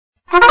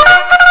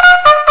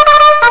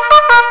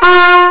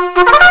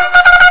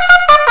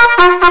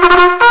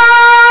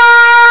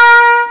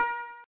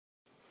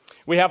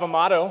have a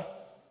motto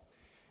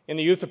in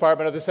the youth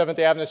department of the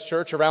Seventh-day Adventist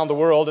Church around the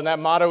world, and that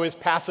motto is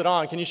pass it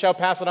on. Can you shout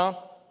pass it on?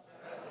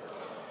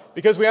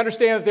 Because we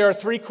understand that there are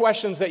three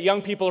questions that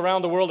young people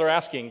around the world are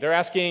asking. They're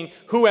asking,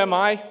 who am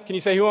I? Can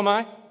you say, who am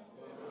I?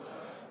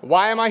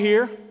 Why am I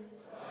here?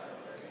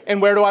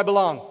 And where do I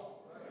belong?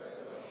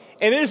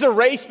 And it is a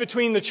race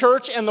between the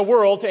church and the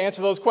world to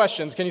answer those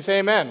questions. Can you say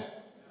amen?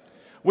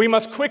 We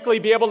must quickly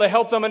be able to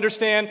help them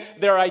understand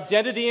their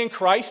identity in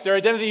Christ. Their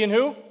identity in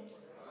who?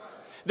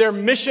 Their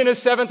mission as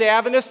Seventh-day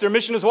Adventists. Their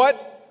mission is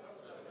what?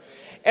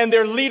 And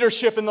their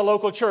leadership in the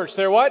local church.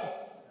 Their what?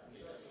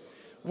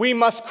 We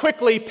must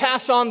quickly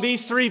pass on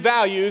these three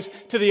values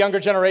to the younger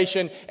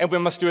generation, and we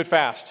must do it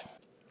fast.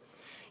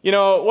 You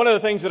know, one of the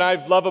things that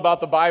I love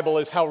about the Bible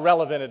is how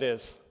relevant it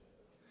is.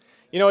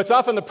 You know, it's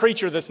often the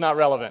preacher that's not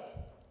relevant.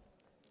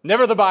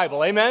 Never the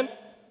Bible, amen?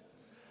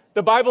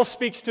 The Bible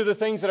speaks to the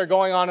things that are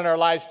going on in our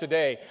lives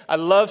today. I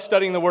love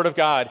studying the Word of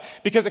God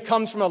because it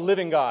comes from a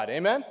living God,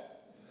 amen?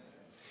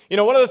 You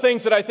know, one of the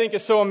things that I think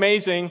is so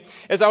amazing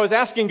is I was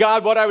asking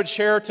God what I would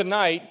share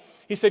tonight.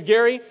 He said,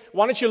 Gary,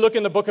 why don't you look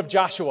in the book of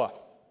Joshua?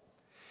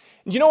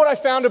 And you know what I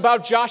found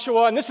about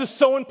Joshua? And this is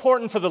so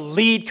important for the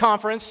LEAD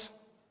conference.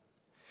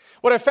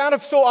 What I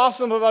found so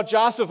awesome about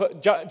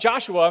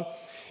Joshua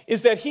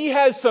is that he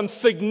has some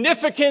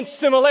significant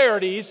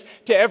similarities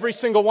to every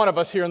single one of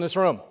us here in this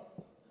room.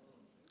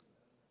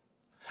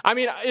 I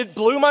mean, it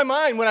blew my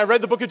mind when I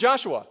read the book of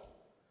Joshua.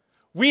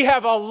 We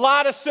have a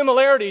lot of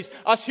similarities,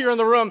 us here in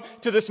the room,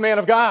 to this man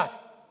of God.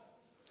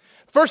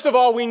 First of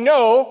all, we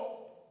know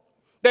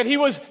that he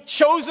was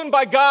chosen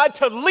by God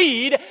to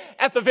lead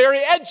at the very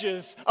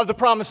edges of the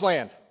promised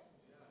land.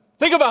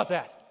 Think about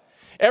that.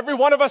 Every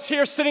one of us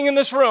here sitting in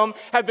this room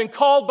have been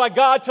called by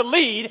God to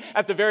lead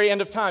at the very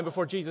end of time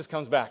before Jesus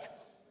comes back.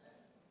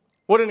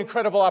 What an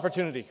incredible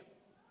opportunity.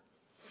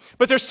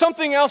 But there's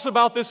something else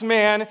about this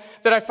man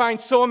that I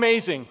find so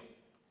amazing.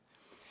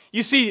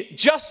 You see,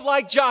 just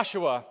like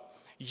Joshua,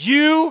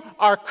 you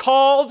are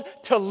called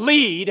to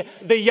lead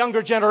the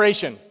younger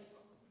generation.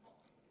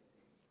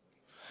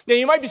 Now,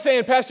 you might be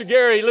saying, Pastor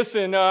Gary,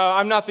 listen,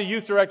 I'm not the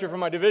youth director for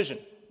my division.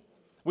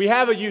 We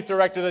have a youth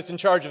director that's in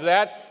charge of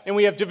that, and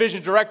we have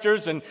division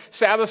directors and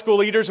Sabbath school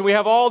leaders, and we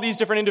have all these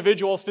different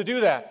individuals to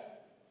do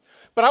that.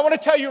 But I want to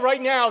tell you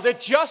right now that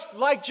just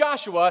like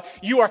Joshua,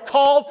 you are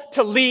called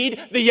to lead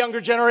the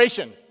younger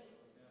generation.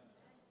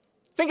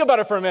 Think about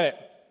it for a minute.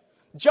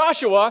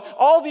 Joshua,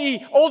 all the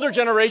older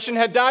generation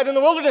had died in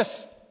the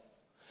wilderness.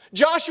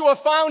 Joshua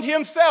found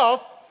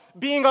himself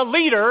being a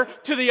leader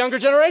to the younger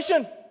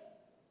generation.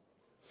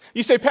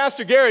 You say,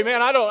 Pastor Gary,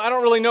 man, I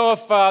don't really know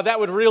if that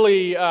would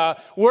really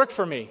work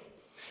for me.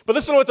 But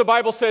listen to what the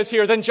Bible says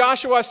here. Then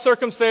Joshua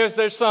circumcised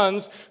their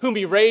sons, whom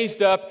he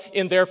raised up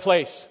in their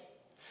place.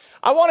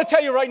 I want to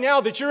tell you right now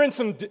that you're in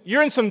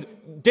some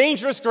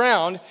dangerous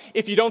ground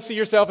if you don't see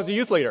yourself as a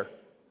youth leader.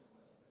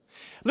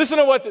 Listen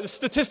to what the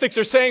statistics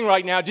are saying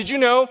right now. Did you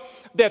know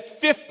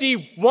that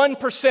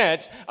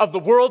 51% of the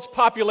world's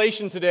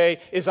population today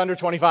is under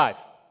 25?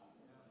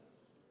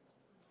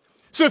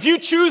 So if you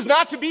choose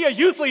not to be a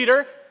youth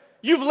leader,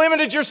 you've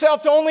limited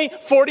yourself to only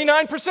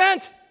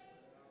 49%.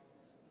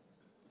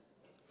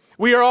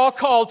 We are all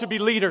called to be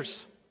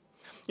leaders.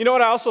 You know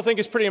what I also think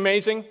is pretty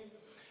amazing?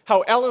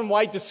 How Ellen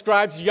White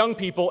describes young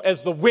people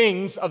as the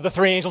wings of the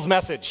three angels'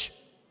 message.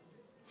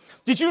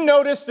 Did you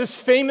notice this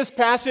famous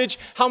passage,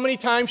 how many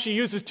times she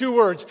uses two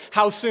words,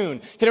 how soon?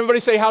 Can everybody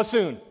say how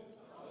soon?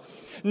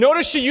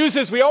 Notice she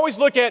uses, we always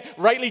look at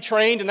rightly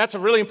trained, and that's a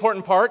really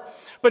important part,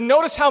 but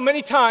notice how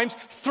many times,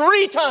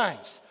 3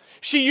 times,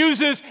 she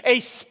uses a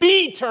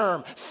speed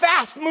term,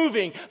 fast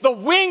moving. The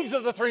wings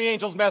of the three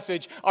angels'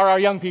 message are our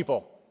young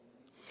people.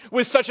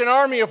 With such an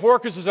army of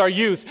workers as our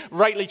youth,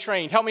 rightly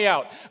trained. Help me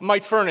out.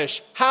 Might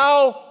furnish.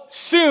 How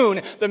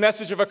soon the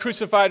message of a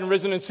crucified and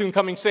risen and soon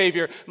coming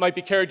Savior might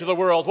be carried to the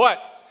world.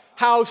 What?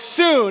 How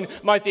soon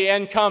might the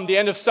end come? The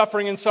end of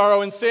suffering and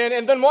sorrow and sin.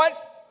 And then what?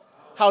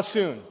 How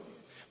soon?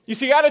 You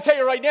see, I got to tell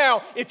you right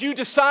now, if you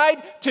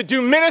decide to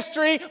do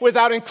ministry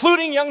without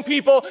including young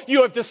people,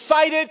 you have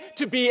decided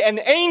to be an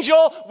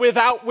angel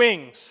without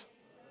wings.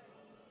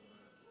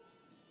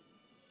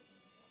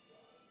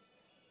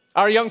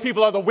 Our young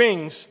people are the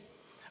wings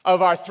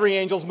of our three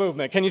angels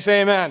movement. Can you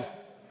say amen?